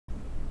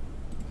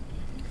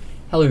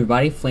Hello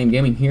everybody, Flame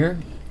Gaming here,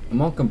 and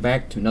welcome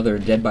back to another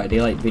Dead by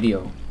Daylight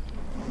video.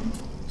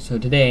 So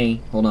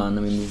today, hold on,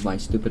 let me move my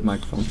stupid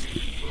microphone.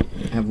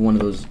 I have one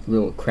of those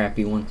little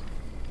crappy ones.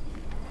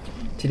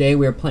 Today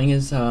we are playing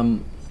as the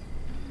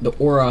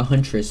Aura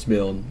Huntress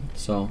build.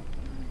 So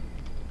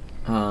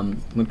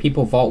when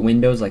people vault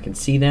windows, I can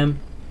see them.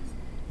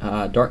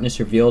 Darkness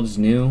Revealed is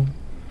new,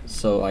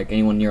 so like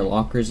anyone near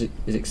lockers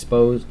is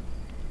exposed.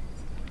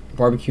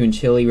 Barbecue and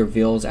Chili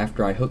reveals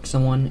after I hook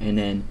someone, and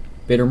then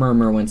Bitter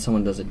Murmur when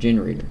someone does a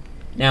generator.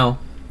 Now,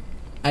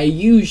 I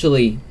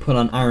usually put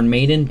on Iron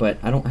Maiden, but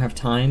I don't have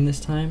time this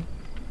time.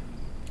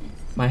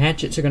 My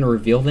hatchets are going to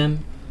reveal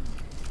them,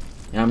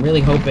 and I'm really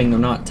hoping they're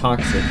not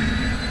toxic.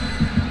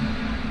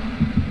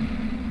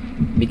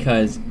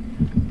 Because,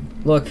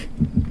 look,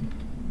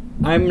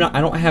 I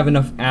don't have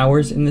enough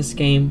hours in this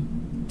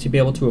game to be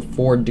able to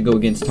afford to go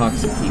against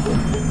toxic people.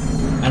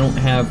 I don't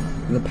have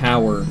the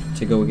power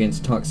to go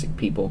against toxic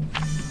people.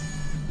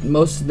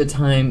 Most of the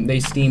time they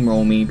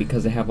steamroll me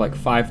because they have like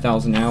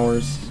 5,000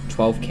 hours,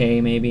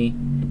 12k maybe.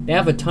 They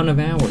have a ton of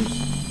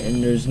hours,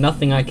 and there's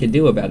nothing I could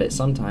do about it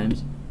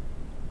sometimes.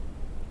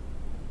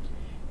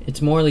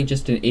 It's morely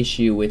just an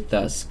issue with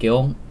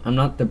skill. I'm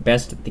not the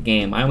best at the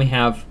game. I only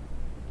have,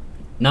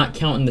 not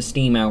counting the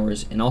Steam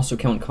hours and also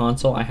count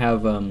console, I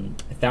have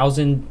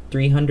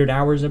 1,300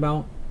 hours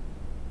about.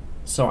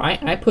 So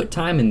I put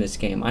time in this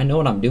game. I know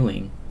what I'm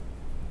doing.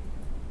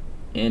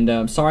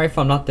 And sorry if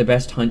I'm not the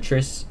best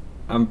Huntress.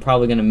 I'm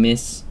probably gonna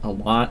miss a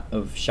lot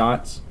of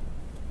shots,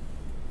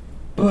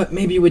 but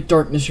maybe with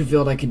Darkness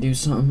Revealed I could do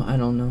something. I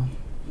don't know.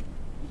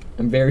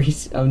 I'm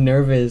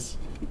nervous.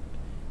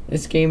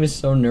 This game is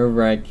so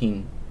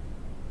nerve-wracking.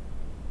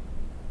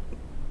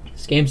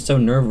 This game's so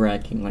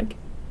nerve-wracking. Like,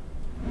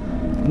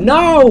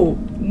 no,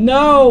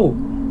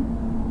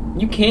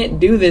 you can't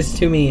do this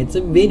to me. It's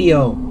a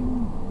video.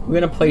 We're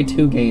gonna play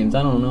 2 games.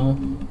 I don't know.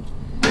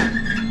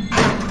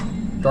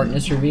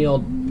 Darkness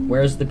Revealed.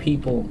 Where's the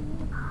people?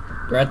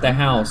 They're at the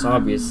house,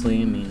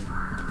 obviously. I mean,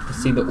 I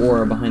see the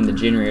aura behind the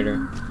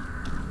generator.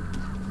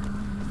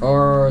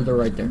 Or they're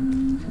right there.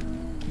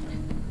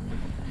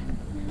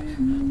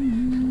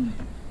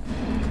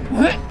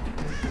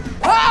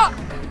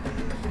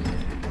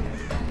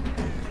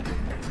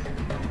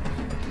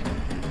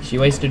 She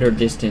wasted her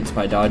distance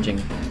by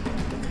dodging.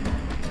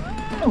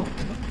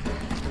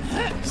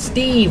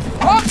 Steve!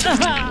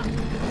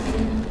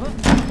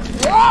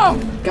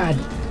 God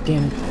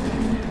damn it.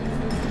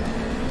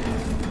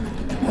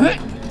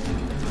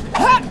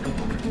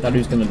 Thought he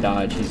was gonna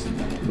dodge. He's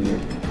weird.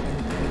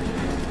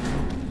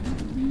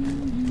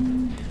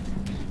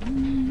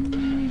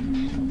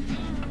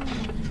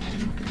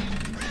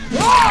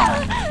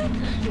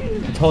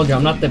 I told you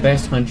I'm not the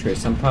best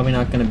Huntress. I'm probably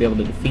not gonna be able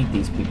to defeat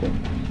these people.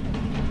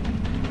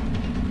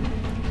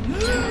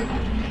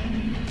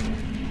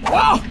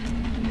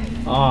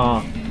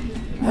 Aw.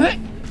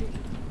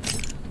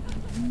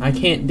 I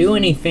can't do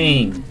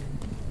anything.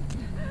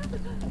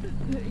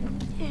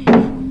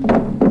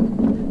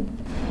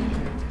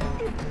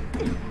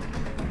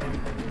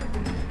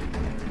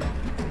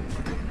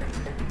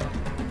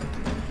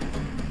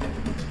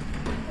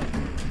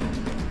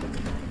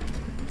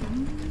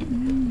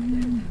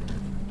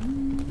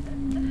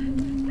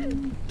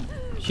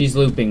 She's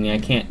looping me. I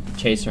can't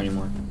chase her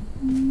anymore.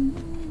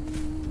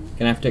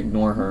 Gonna have to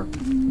ignore her.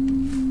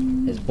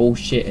 As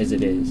bullshit as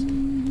it is.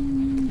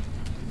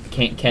 I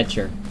can't catch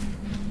her.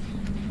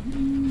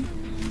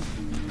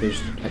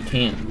 I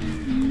can't.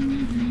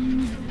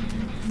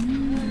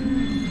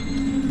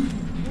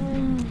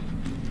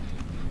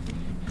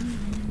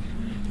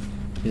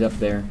 He's up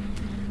there.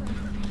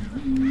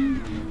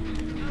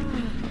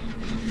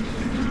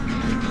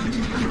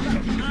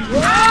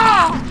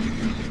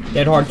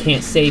 Dead Hard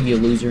can't save you,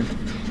 loser.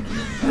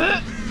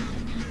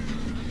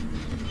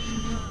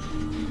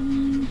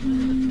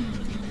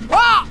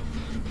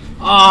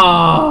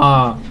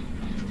 Ah!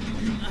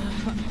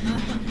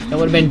 That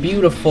would have been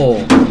beautiful.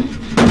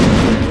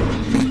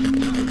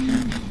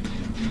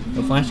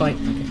 No flashlight?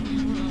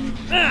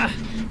 Okay.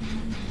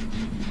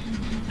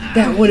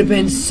 That would have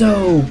been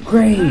so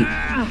great.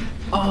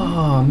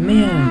 Oh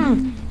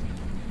man.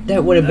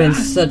 That would have been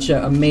such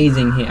an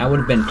amazing hit. I would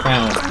have been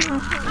proud.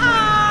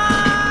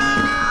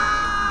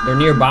 They're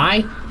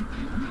nearby?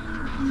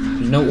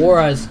 There's no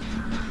auras.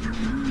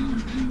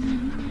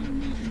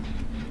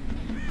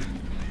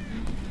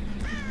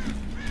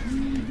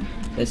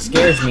 That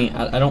scares me.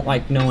 I don't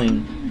like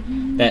knowing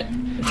that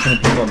a ton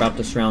of people are about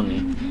to surround me.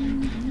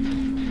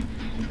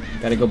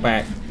 Gotta go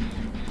back.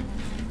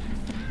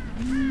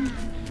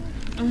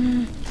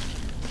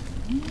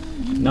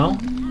 No?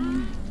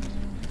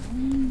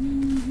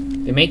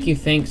 They make you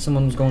think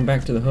someone's going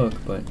back to the hook,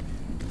 but...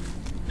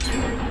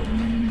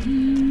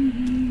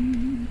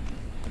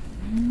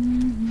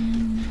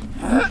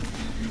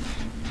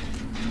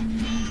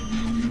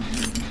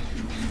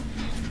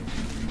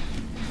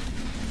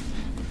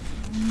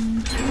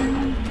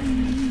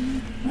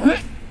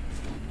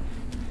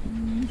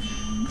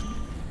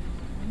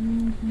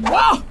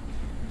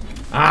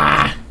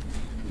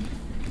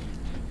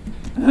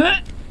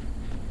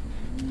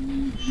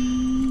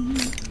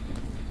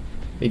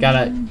 We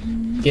gotta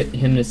get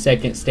him to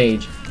second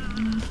stage.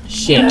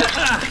 Shit.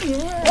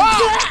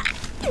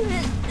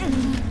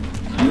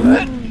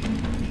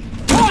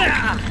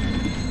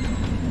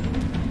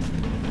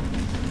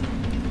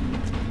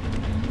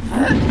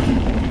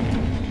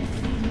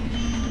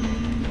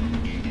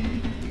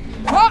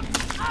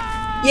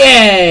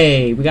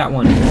 Yay! We got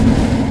one.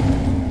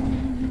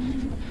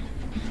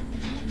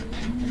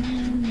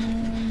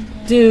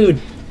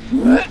 Dude!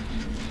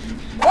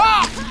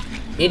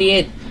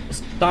 Idiot!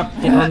 Stop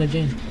getting on the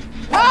gin.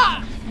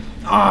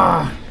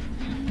 Ah!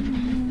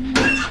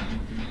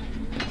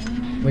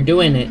 We're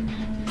doing it.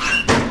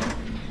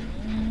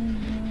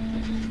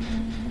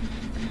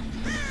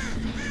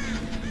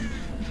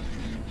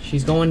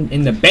 She's going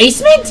in the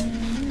basement?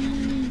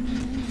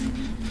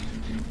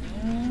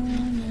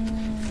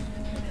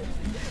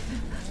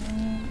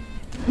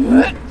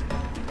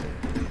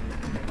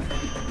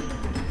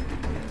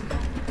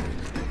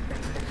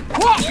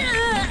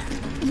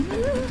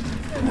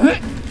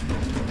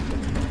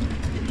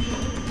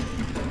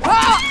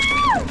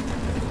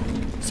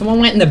 Someone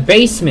went in the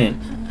basement.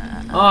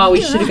 Oh,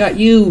 we should have got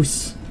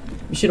use.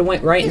 We should have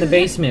went right in the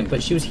basement,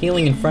 but she was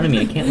healing in front of me.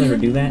 I can't let her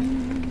do that.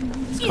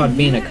 It's called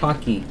being a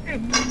cocky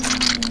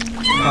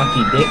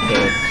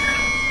dickhead.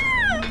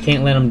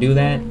 Can't let him do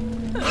that.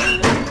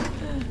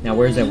 Now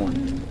where's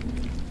everyone?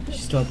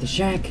 She's still at the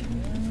shack.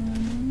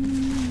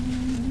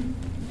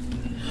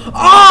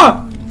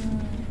 Ah!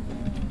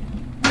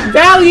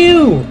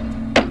 Value!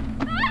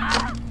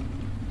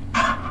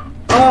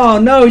 Oh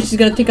no, she's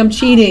gonna think I'm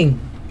cheating.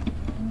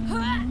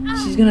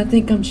 She's gonna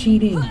think I'm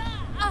cheating.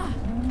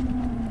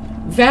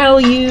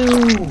 Value!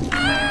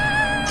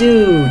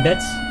 Dude,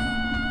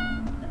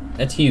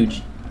 that's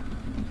huge.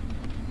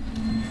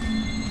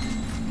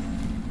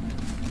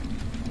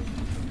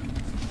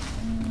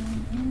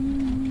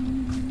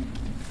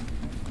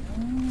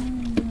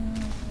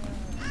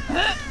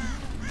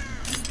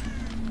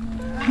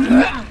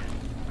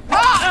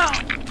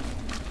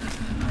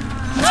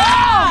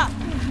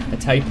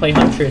 That's how you play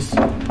Huntress.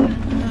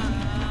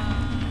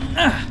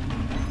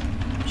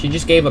 She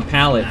just gave a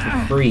pallet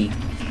for free.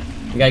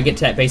 We gotta get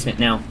to that basement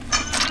now.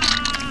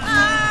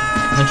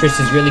 Huntress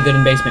is really good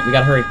in basement. We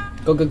gotta hurry.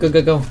 Go, go, go,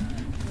 go, go.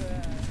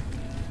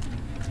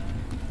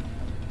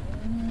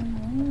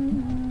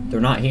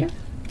 They're not here?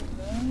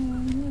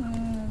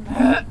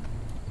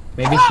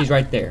 Maybe she's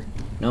right there.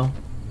 No?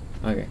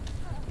 Okay.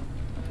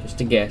 Just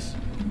a guess.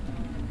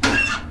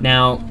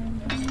 Now,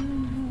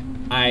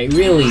 I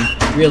really,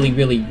 really,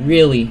 really,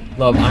 really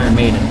love Iron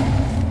Maiden.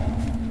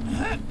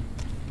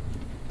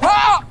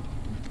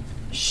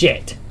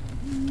 Shit.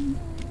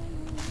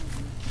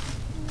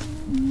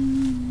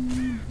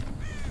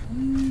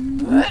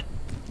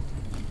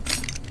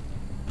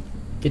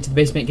 Get to the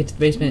basement, get to the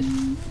basement.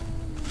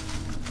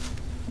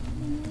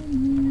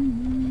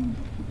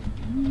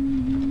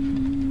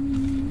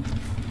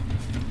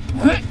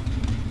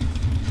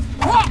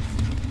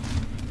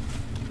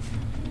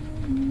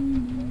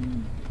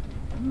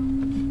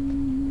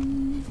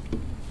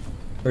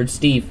 Heard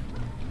Steve.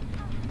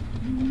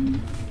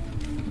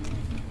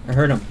 I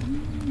heard him.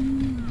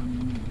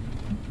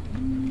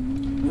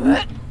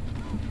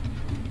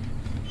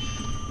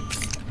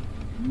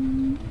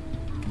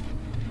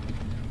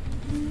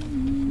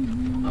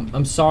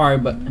 I'm sorry,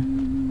 but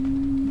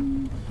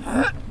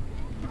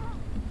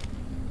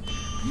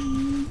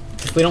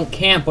if we don't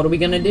camp, what are we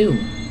gonna do?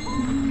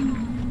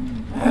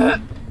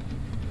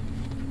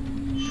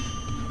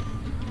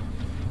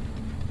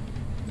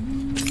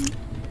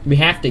 We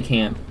have to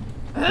camp.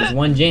 There's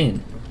one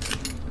Jin.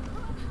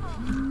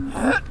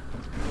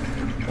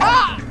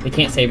 They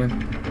can't save her.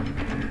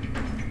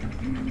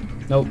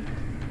 Nope.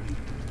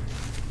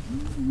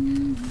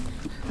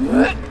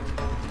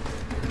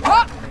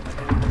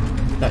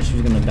 Thought she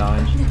was gonna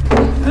dodge.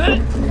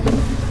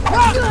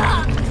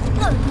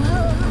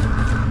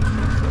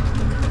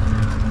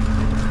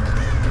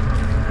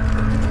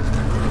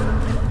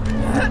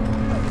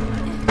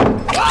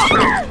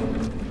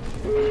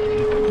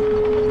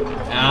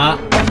 Ah.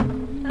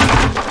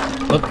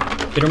 Look,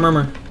 get her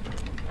murmur.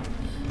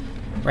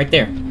 Right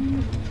there.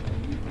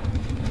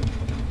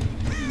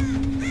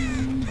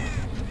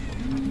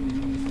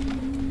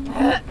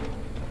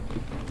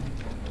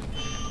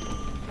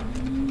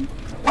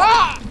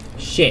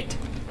 Shit.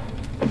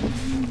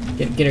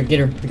 Get her, get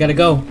her. We gotta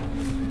go.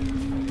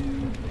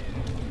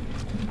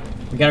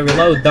 We gotta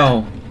reload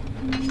though.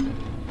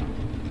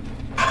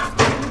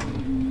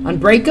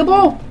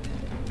 Unbreakable?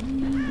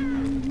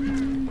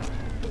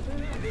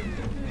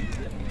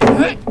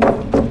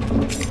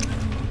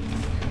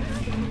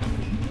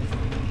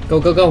 Go,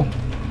 go, go.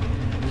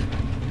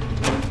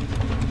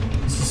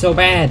 This is so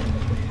bad.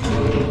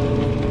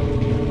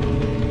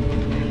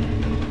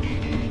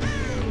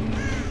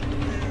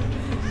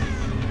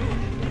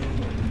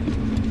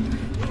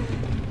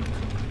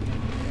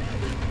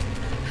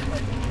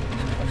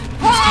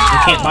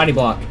 Can't body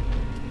block.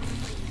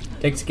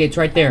 Exit gate's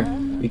right there.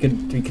 We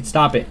could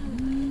stop it.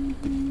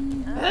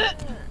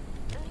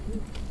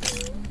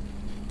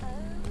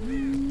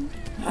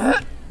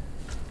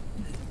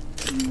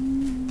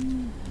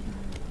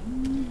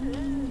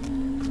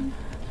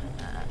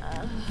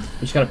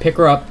 We just gotta pick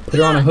her up, put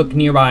her on a hook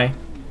nearby,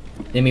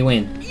 then we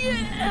win.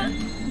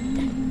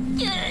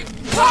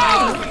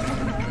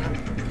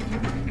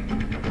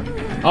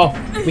 Oh,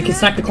 we can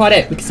snipe the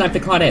Claudette. We can snipe the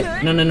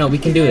Claudette. No, no, no. We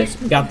can do this.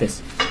 We got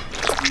this.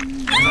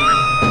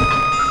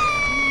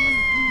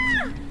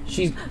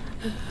 She's...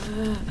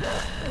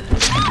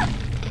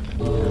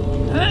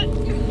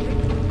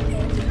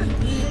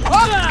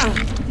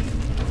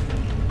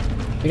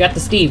 We got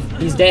the Steve.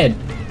 He's dead.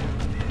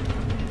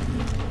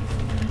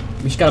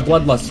 We just gotta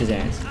bloodlust his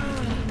ass.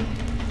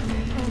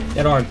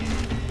 Dead hard.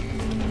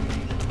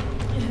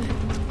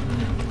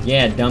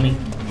 Yeah, dummy.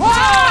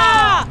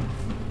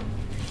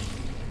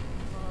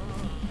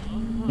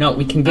 No,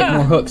 we can get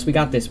more hooks. We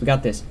got this. We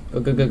got this.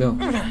 Go, go, go, go.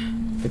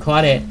 The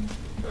Claudette.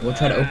 We'll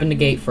try to open the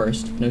gate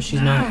first. No,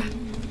 she's not.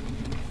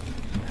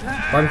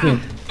 Barbecue.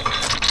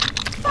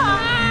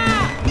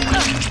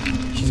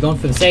 She's going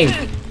for the save.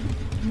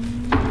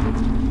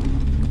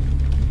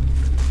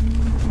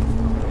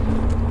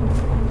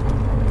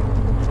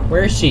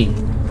 Where is she?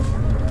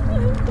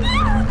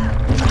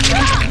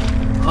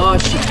 Oh,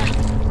 she...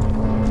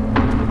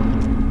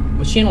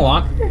 Was she in a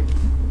locker?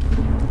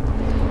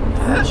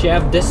 Does she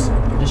have this?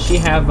 Does she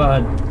have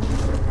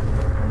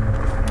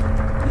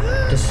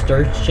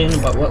distortion?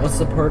 What's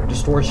the perk?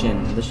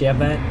 Distortion. Does she have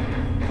that?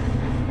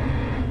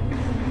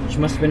 She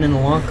must have been in the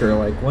locker.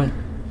 Like what?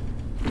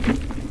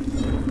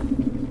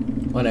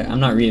 What? I'm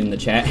not reading the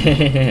chat.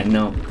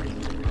 No.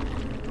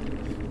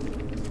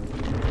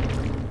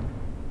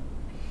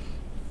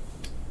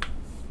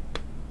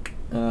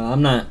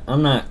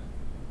 I'm not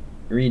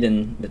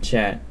reading the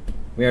chat.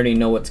 We already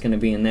know what's gonna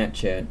be in that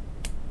chat.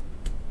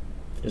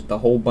 Just a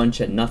whole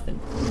bunch of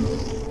nothing.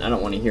 I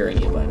don't want to hear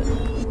any about it.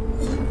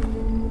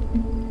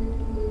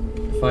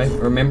 If I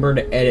remember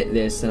to edit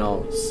this, then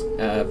I'll...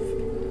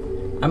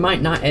 I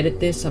might not edit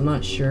this, I'm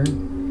not sure.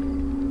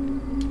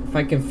 If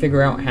I can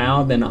figure out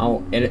how, then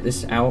I'll edit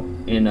this out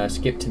and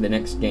skip to the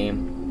next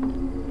game.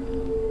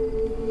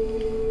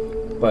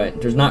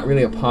 But there's not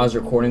really a pause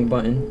recording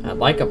button. I'd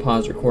like a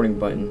pause recording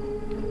button,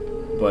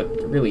 but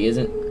there really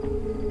isn't.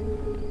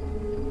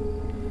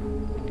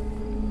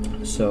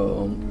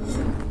 So...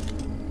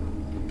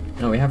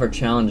 No, we have our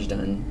challenge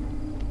done.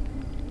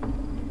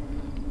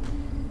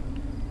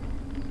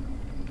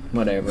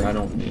 Whatever, I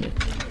don't need it.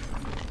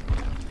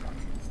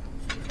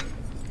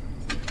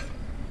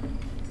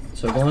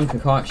 So going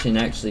concoction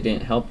actually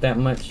didn't help that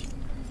much.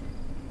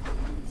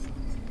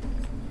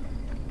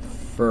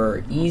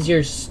 For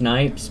easier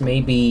snipes,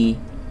 maybe...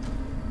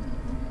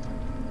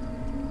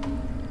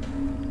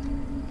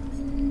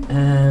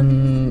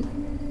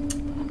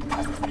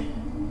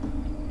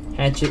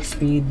 hatchet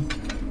speed.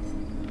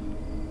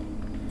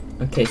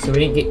 Okay, so we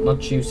didn't get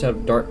much use out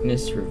of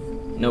darkness.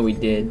 No, we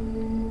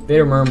did.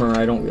 Bitter Murmur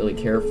I don't really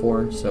care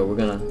for, so we're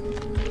gonna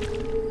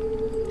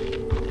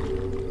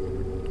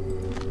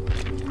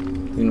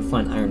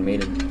find Iron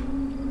Maiden.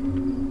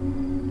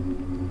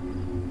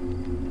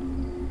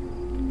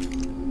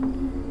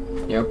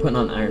 Yeah, we're putting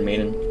on Iron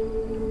Maiden.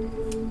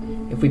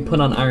 If we put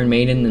on Iron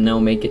Maiden, then that'll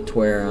make it to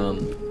where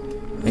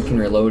I can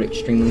reload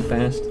extremely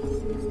fast.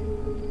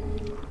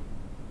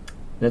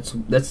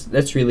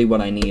 That's really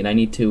what I need. I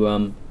need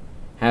to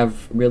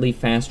have really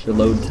fast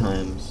reload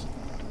times.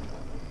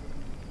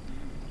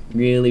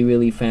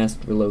 Really fast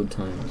reload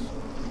times.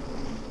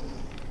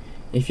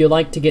 If you'd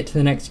like to get to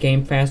the next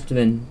game faster,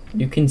 then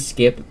you can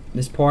skip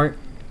this part.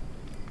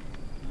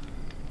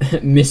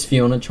 Miss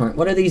Fiona Charm.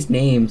 What are these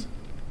names?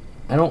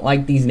 I don't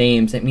like these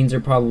names. That means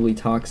they're probably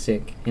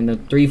toxic. And the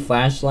 3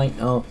 flashlight.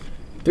 Oh,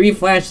 3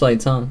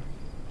 flashlights, huh?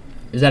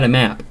 Is that a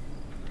map?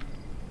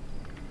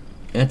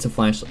 That's a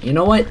flashlight. You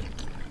know what?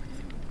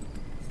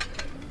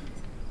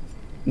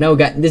 No,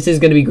 guys, this is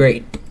gonna be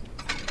great.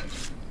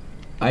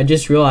 I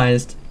just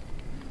realized.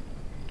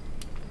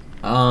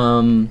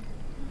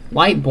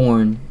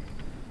 Lightborn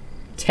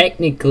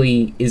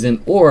technically is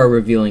an aura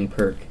revealing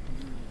perk.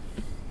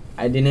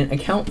 I didn't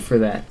account for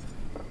that.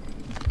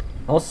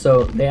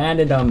 Also, they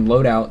added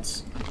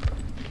loadouts,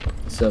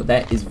 so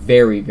that is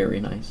very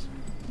nice.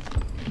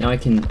 Now I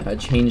can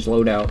change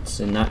loadouts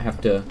and not have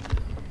to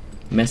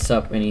mess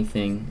up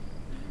anything.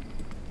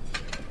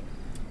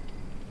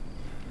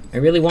 I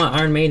really want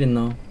Iron Maiden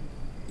though.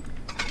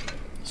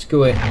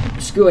 Screw it.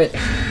 Screw it.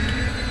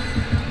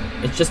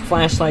 It's just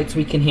flashlights,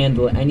 we can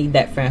handle it. I need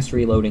that fast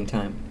reloading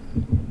time.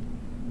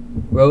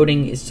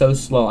 Reloading is so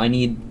slow. I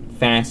need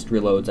fast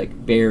reloads, like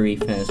very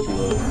fast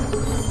reloads.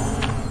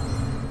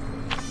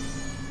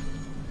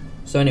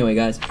 So anyway,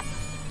 guys,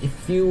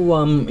 if you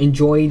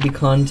enjoyed the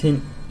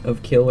content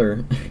of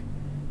Killer,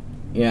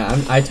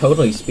 yeah, I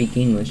totally speak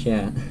English.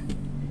 Yeah,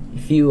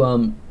 if you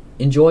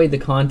enjoy the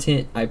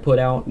content I put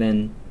out,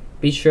 then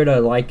be sure to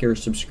like or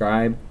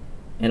subscribe,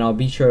 and I'll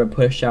be sure to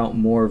push out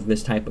more of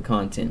this type of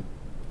content.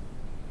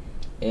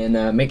 And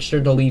make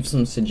sure to leave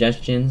some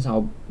suggestions.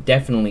 I'll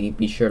definitely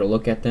be sure to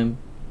look at them.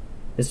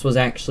 This was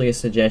actually a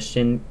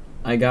suggestion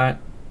I got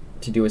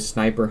to do a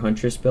sniper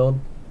huntress build.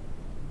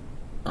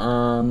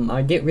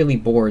 I get really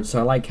bored, so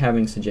I like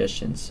having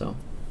suggestions. So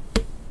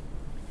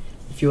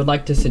if If you would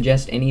like to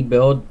suggest any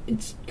build,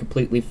 it's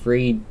completely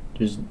free.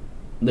 There's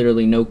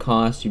literally no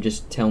cost. You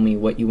just tell me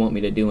what you want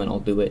me to do and I'll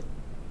do it.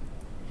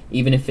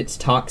 Even if it's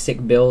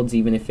toxic builds,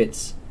 even if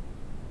it's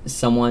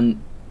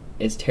someone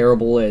as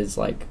terrible as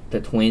like the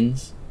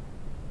twins.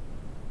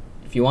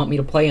 If you want me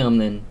to play them,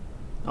 then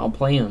I'll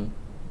play them.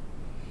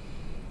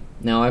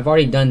 Now, I've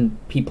already done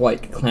people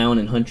like Clown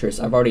and Huntress.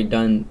 I've already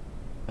done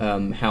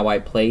how I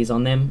plays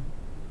on them.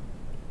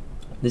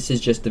 This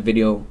is just a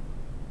video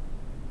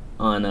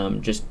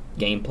on just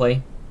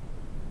gameplay.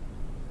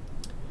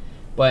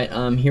 But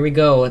here we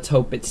go. Let's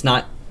hope it's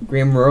not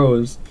Grim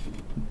Rose.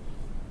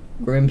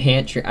 Grim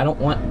Pantry. I don't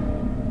want...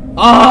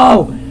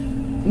 Oh!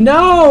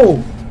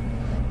 No!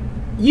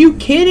 You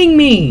kidding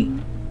me?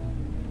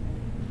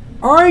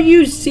 Are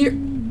you serious?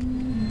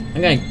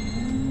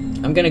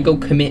 I'm gonna go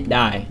commit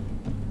die.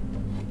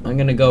 I'm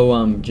gonna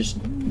go just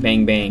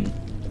bang bang.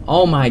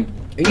 Oh my,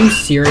 are you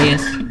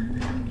serious?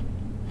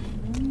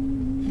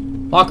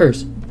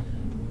 Lockers.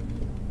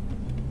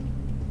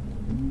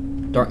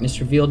 Darkness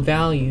revealed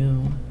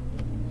value.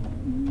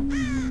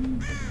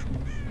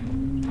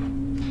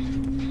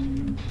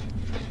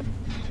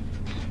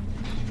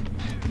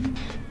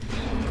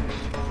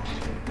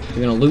 You're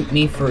gonna loot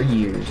me for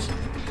years.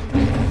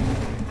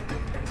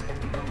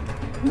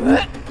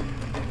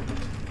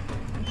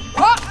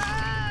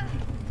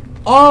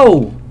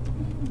 Oh!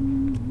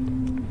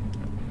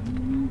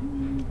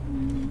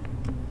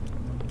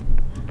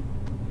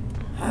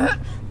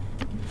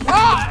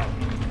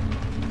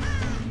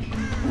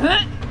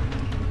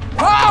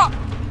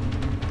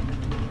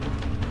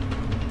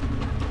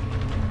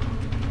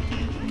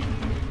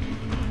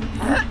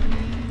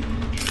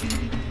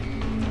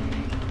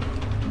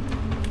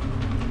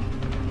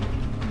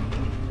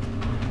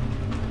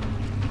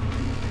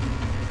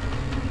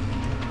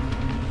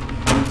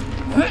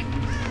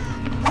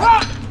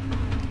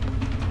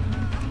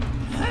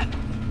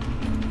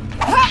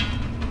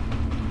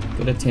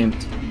 Good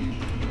attempt.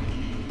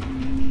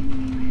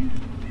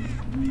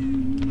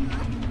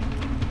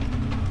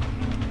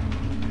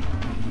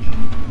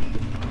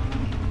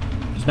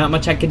 There's not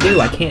much I can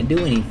do. I can't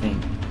do anything.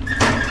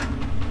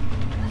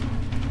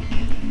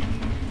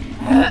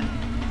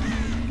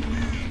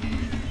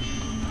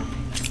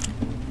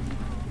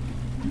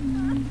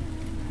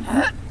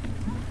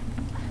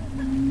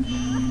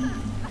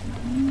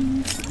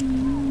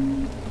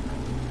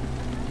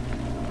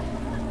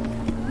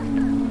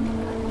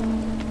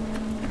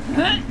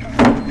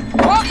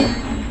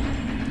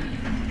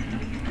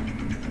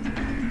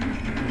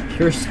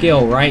 Pure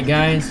skill, right,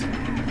 guys?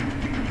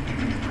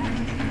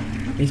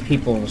 These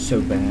people are so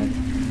bad.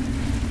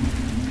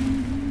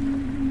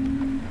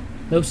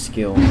 No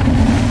skill.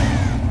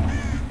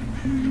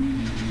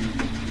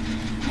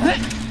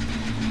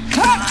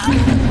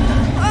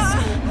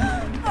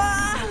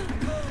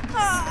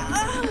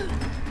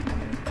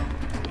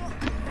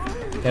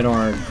 Dead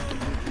hard,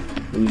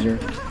 loser.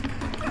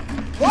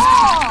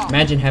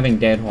 Imagine having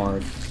dead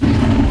hard.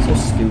 So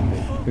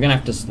stupid. You're gonna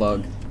have to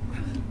slug.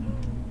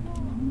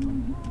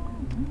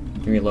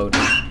 Reload.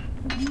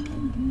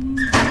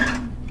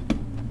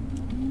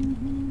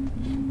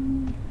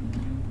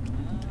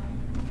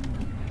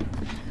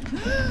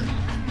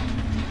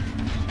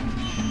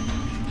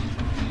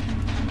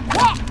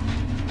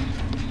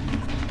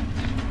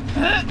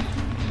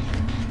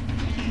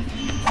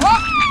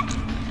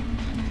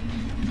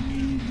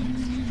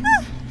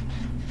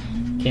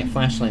 Can't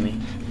flashlight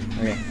me.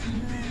 Okay.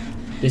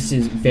 This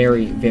is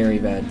very, very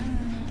bad.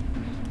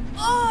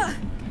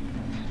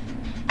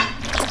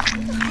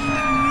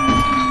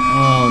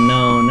 Oh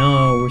no,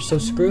 no, we're so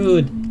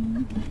screwed.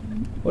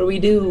 What do we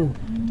do?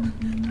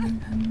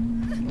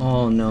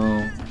 Oh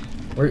no.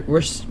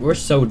 We're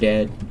so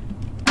dead.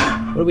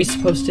 What are we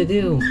supposed to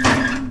do?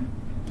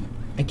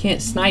 I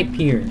can't snipe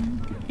here.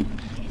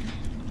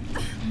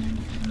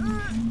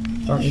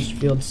 Darkness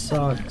field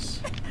sucks.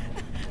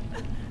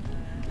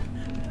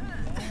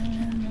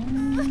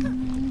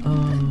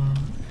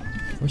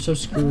 We're so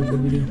screwed. What do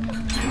we do?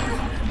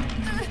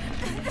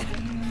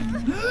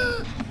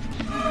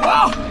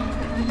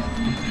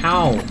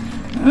 How?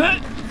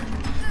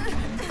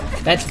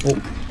 That's bull.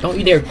 Don't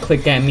you dare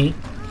click at me.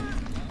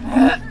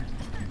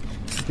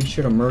 Be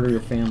sure to murder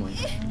your family.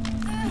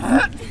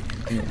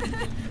 Yeah.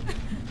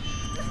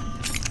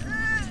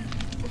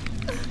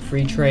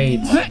 Free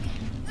trades.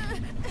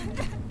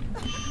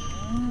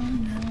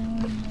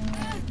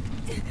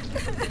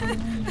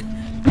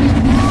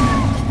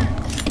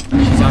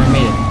 She's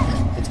animated.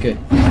 It's good.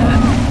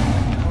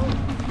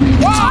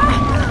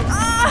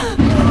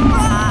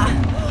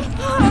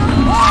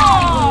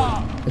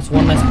 There's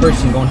one less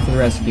person going for the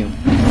rescue.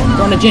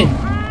 Going to Jin.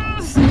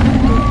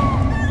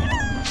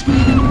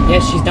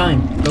 Yes, she's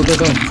dying. Go, go,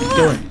 go.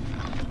 Kill her.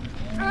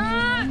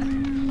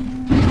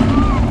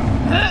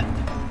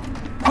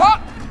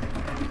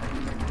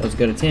 That was a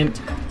good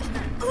attempt.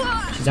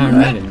 She's Iron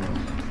Maiden now.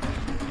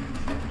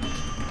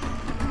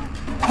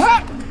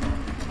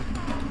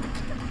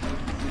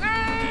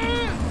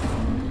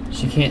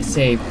 She can't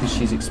save because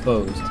she's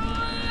exposed.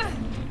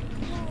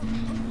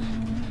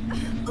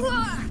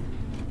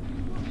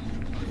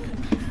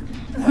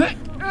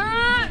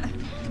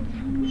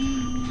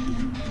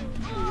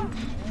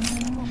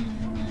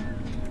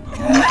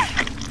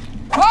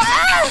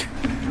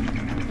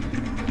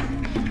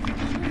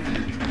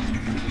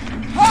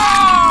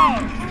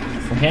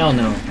 hell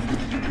no.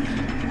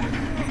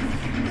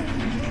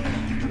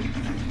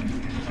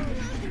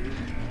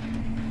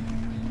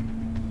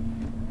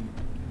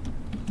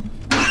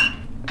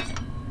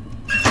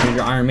 Here's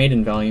your Iron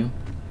Maiden value.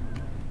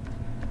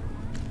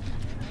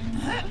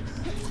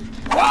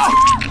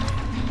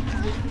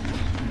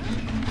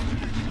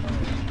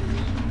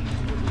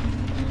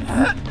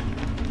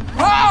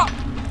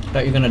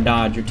 Thought you were gonna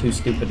dodge. You're too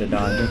stupid to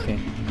dodge. Okay.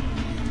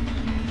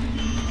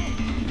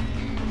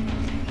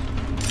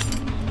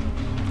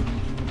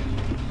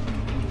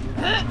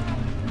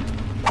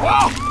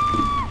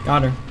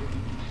 Got her.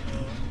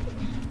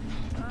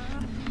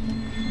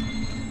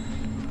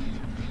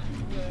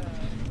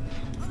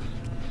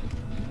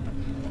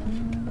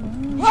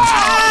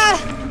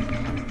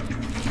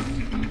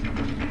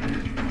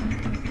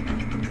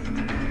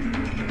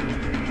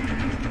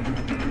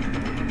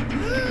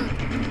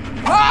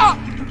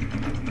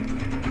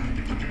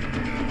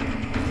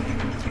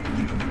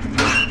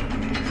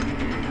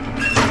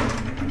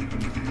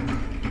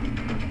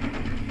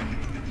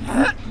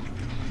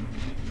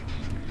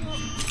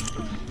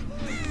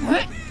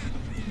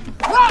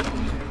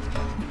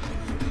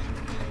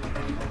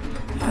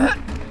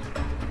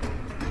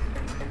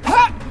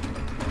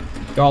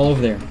 Go all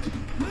over there.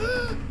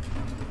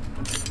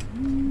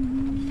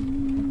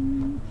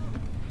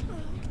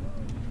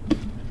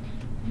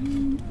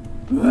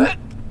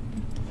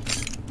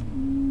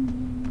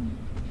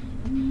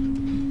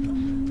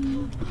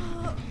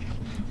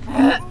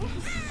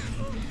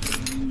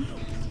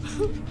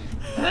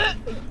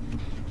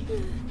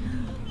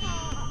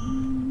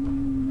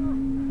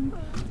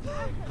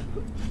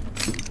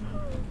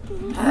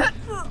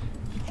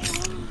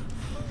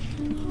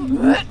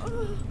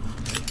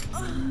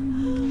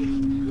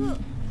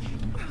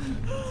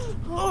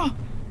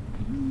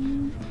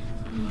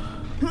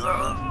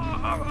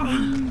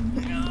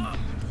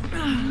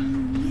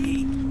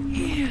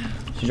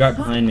 She's right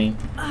behind me.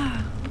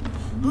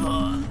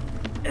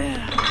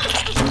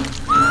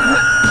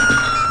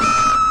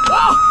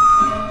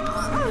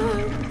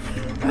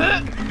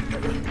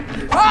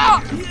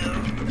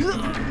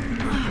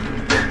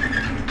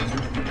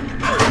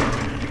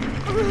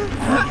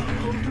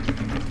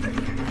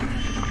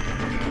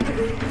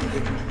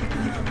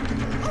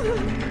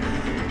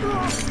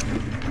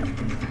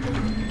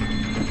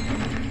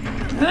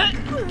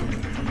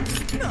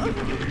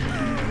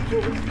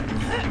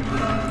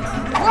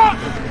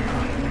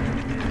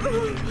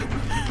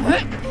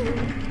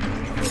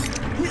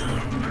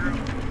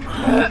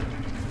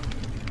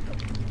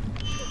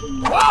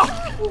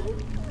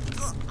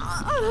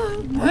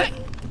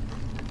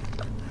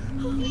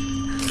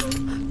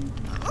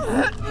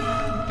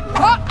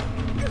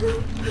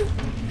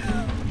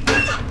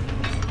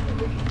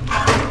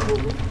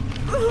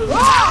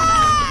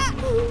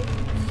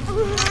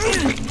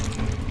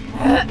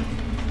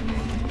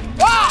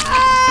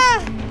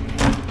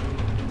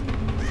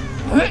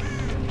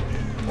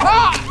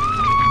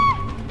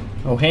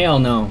 Oh, hell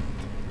no.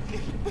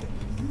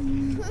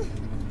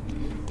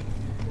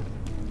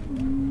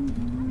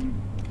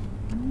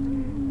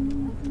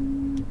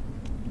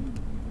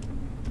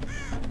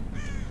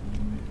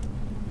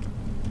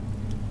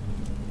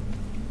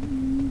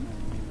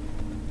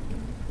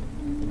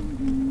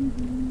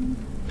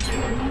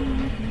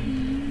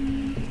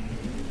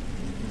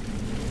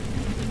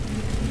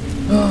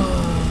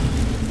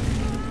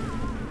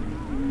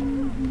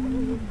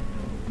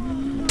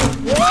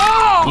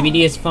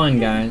 DVD is fun,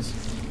 guys.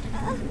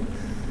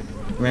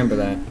 Remember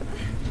that.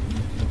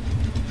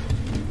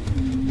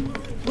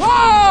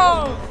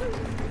 Whoa!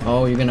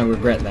 Oh, you're gonna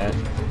regret that.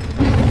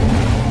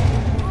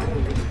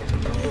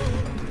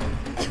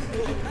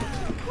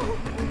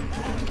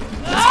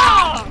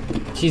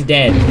 She's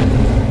dead.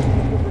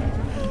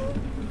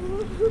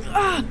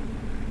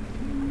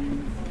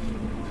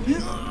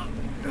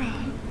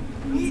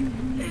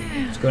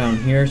 Let's go down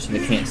here so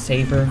they can't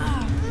save her.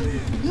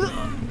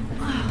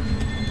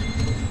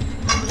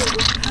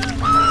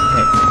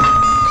 Okay.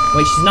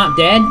 Wait, she's not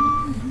dead?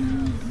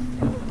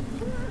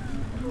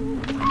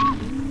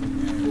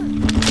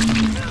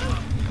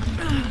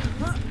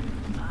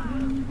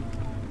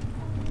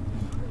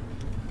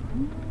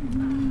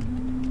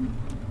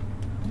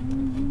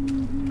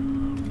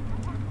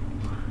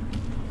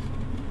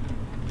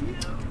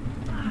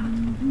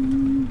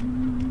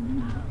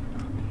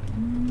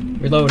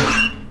 Reload.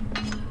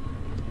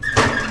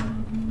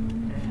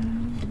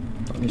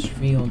 Darkness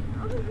Field.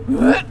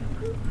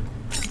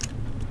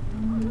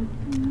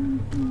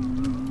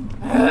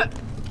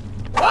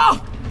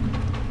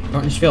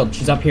 Darkness Field.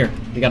 She's up here.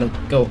 We gotta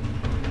go.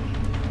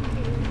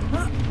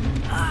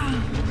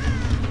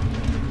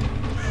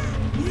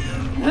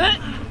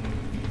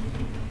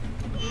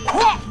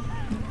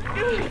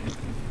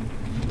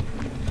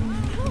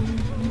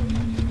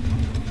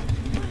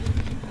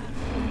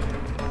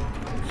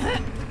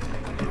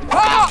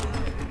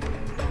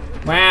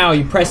 Wow,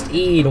 you pressed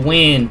E to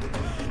win.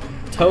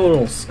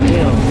 Total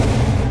skill.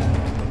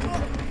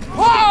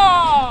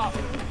 Oh.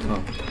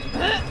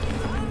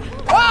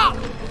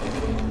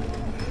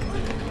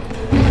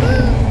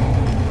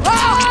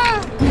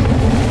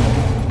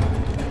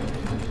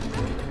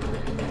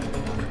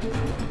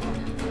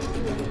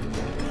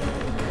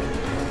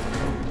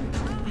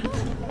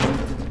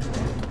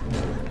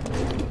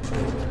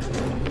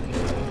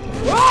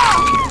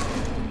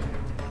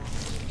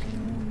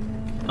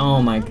 Oh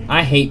my,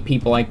 I hate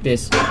people like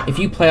this. If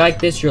you play like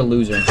this, you're a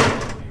loser.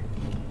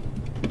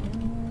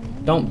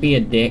 Don't be a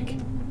dick.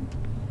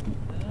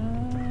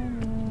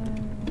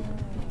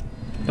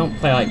 Don't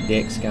play like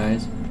dicks,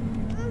 guys.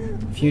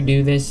 If you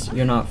do this,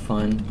 you're not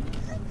fun.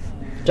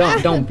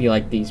 Don't be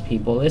like these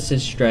people. This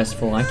is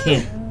stressful. I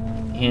can't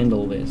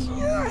handle this.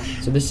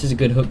 So this is a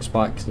good hook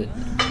spot because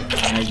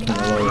I can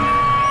load.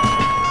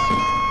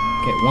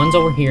 Okay, one's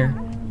over here.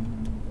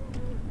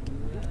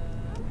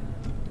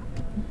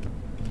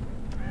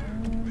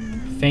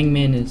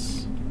 Fangman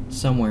is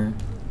somewhere.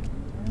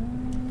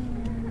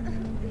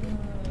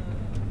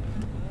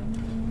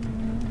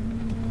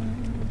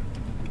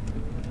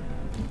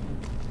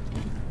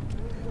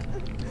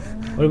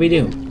 What do we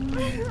do?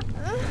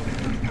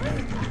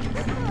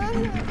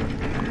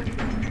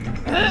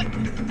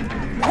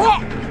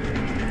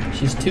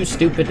 She's too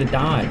stupid to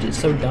dodge. It's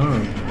so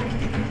dumb.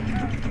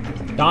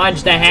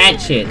 Dodge the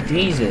hatchet.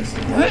 Jesus.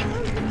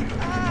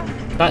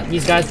 Thought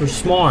these guys were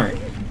smart.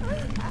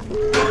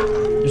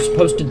 They're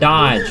supposed to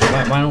dodge.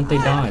 Why don't they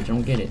dodge? I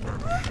don't get it.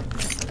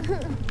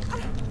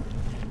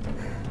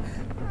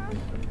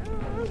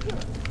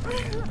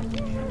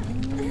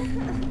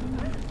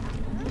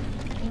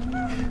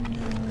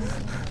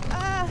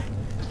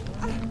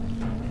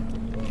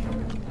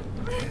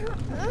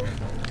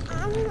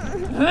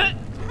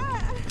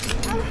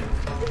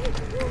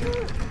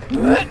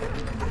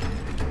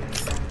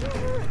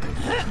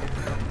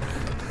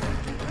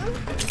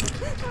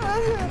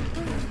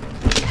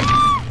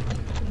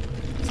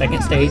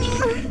 Second stage.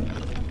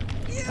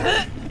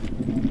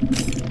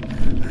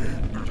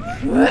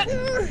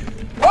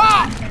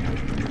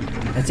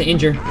 That's an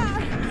injure.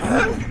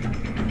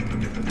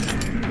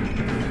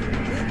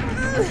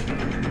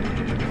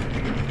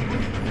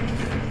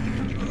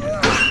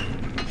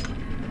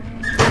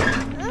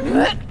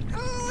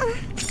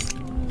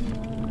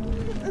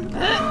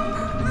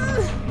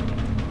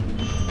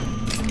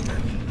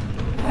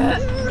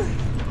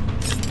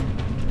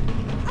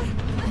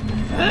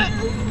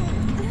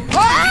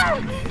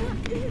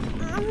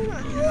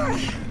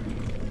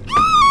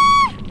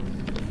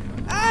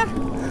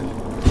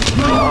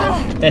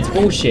 That's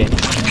bullshit.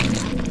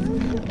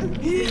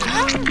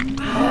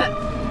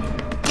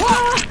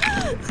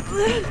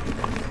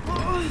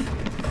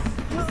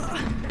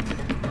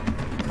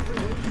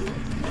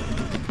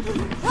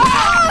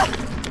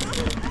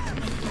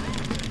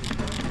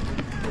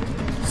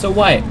 So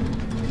what?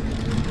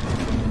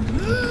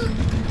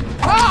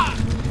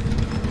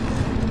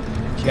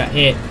 She got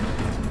hit.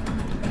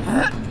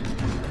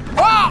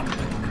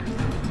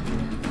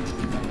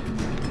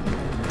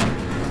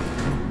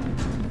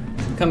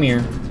 Come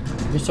here.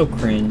 You're so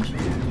cringe.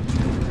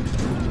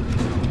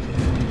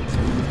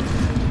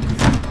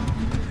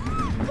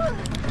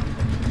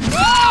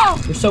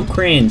 You're so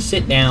cringe.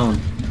 Sit down.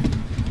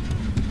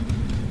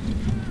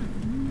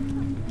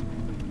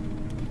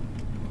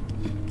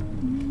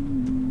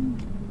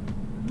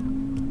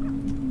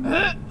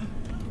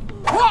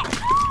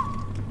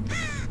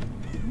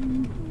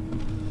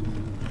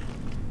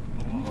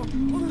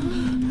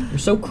 You're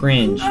so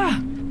cringe.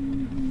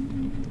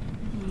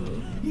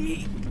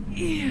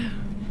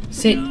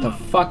 Sit the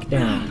fuck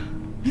down.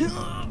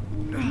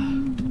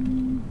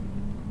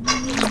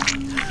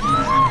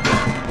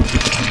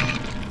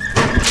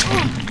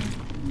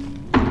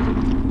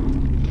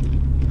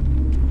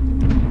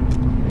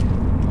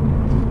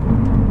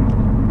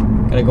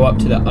 Gotta go up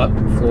to the up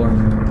floor.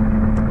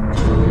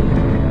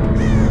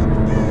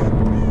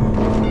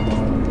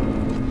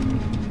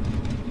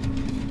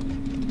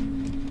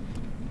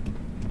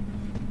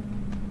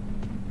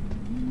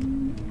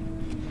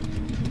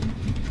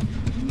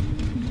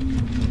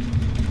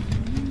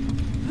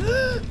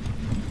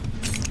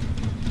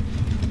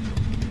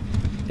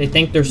 They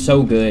think they're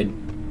so good.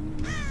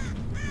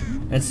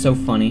 That's so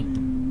funny.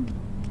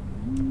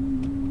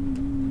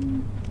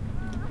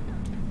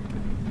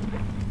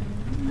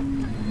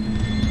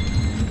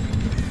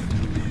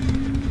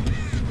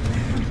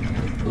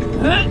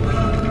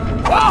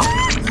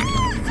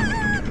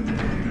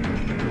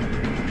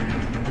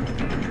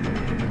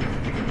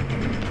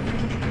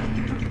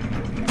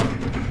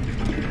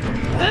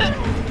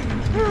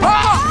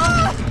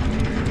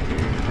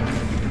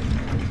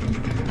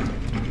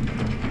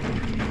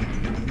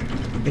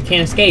 They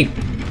can't escape.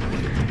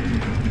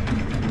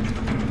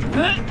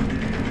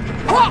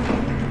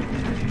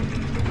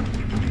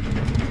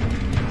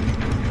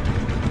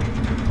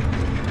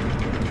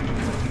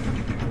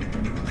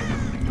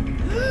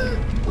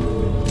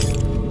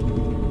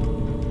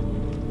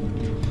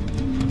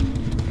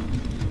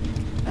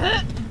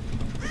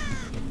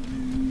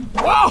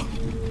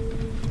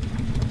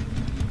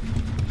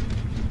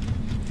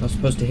 I was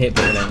supposed to hit,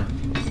 but whatever.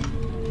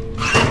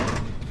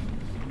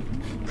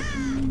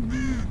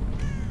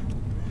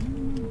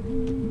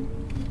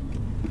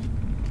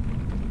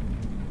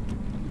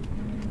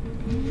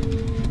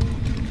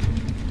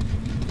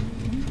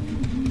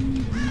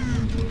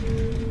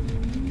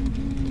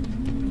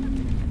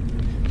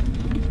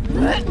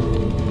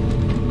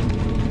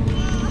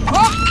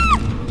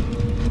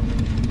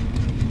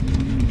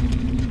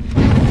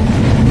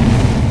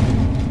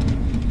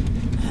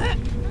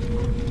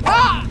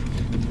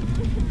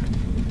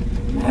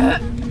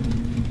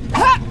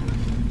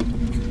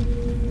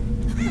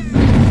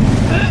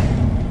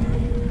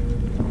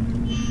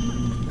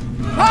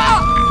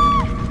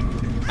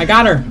 I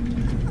got her.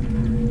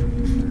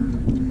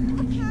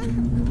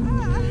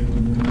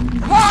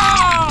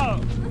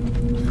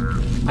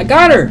 I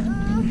got her.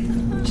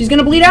 She's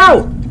gonna bleed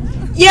out.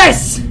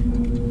 Yes.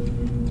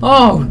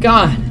 Oh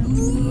God.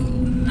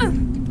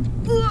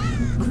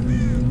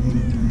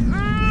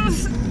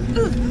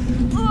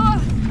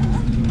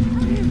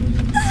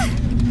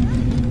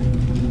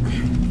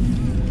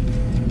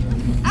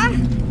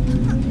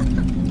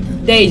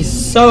 They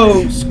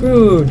so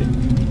screwed.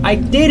 I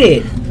did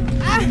it.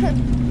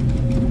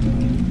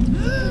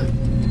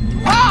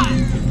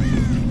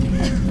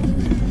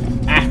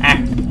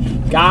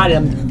 Got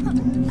him.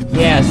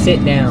 Yeah,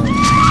 sit down.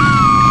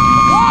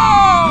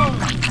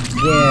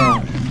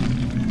 Yeah.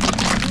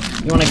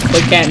 You wanna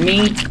click at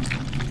me?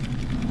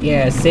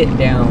 Yeah, sit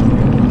down.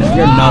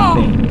 You're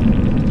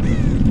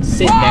nothing.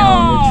 Sit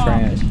down, you're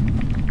trash.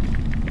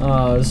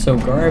 Oh, it's so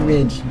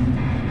garbage.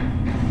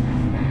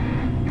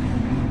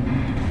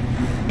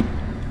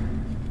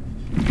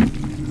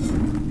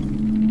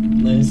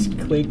 Nice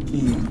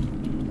Clicky.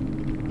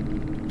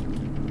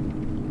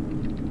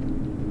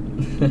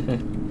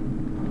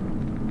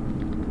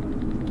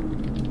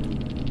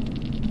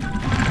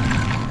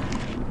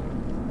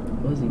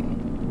 What was he?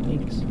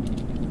 Thanks.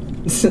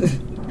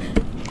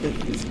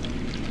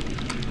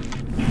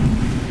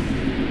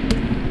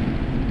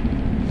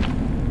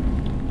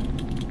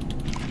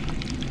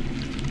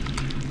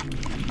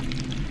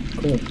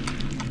 Cool.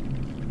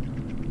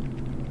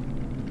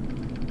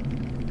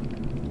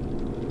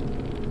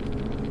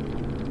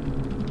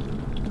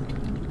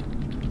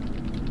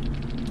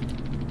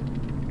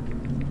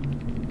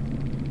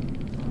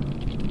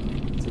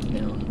 Sit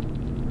down.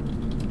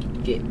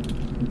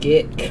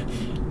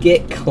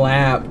 Get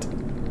clapped.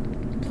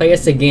 Play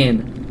us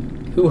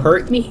again. Who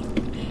hurt me?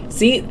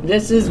 See,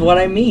 this is what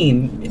I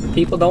mean.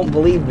 People don't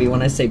believe me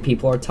when I say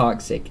people are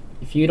toxic.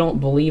 If you don't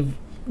believe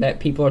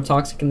that people are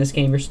toxic in this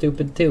game, you're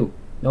stupid too.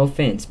 No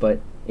offense, but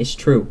it's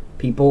true.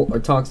 People are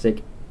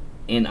toxic,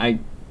 and I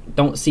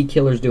don't see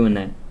killers doing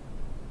that.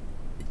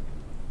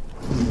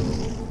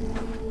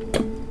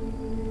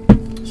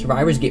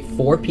 Survivors get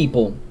 4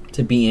 people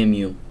to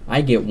BMU. I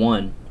get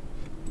 1.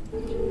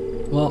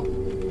 Well,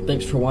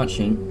 thanks for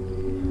watching.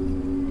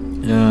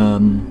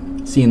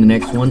 See you in the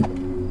next one.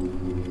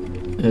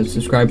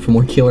 Subscribe for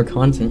more killer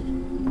content,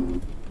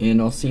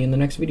 and I'll see you in the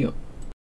next video.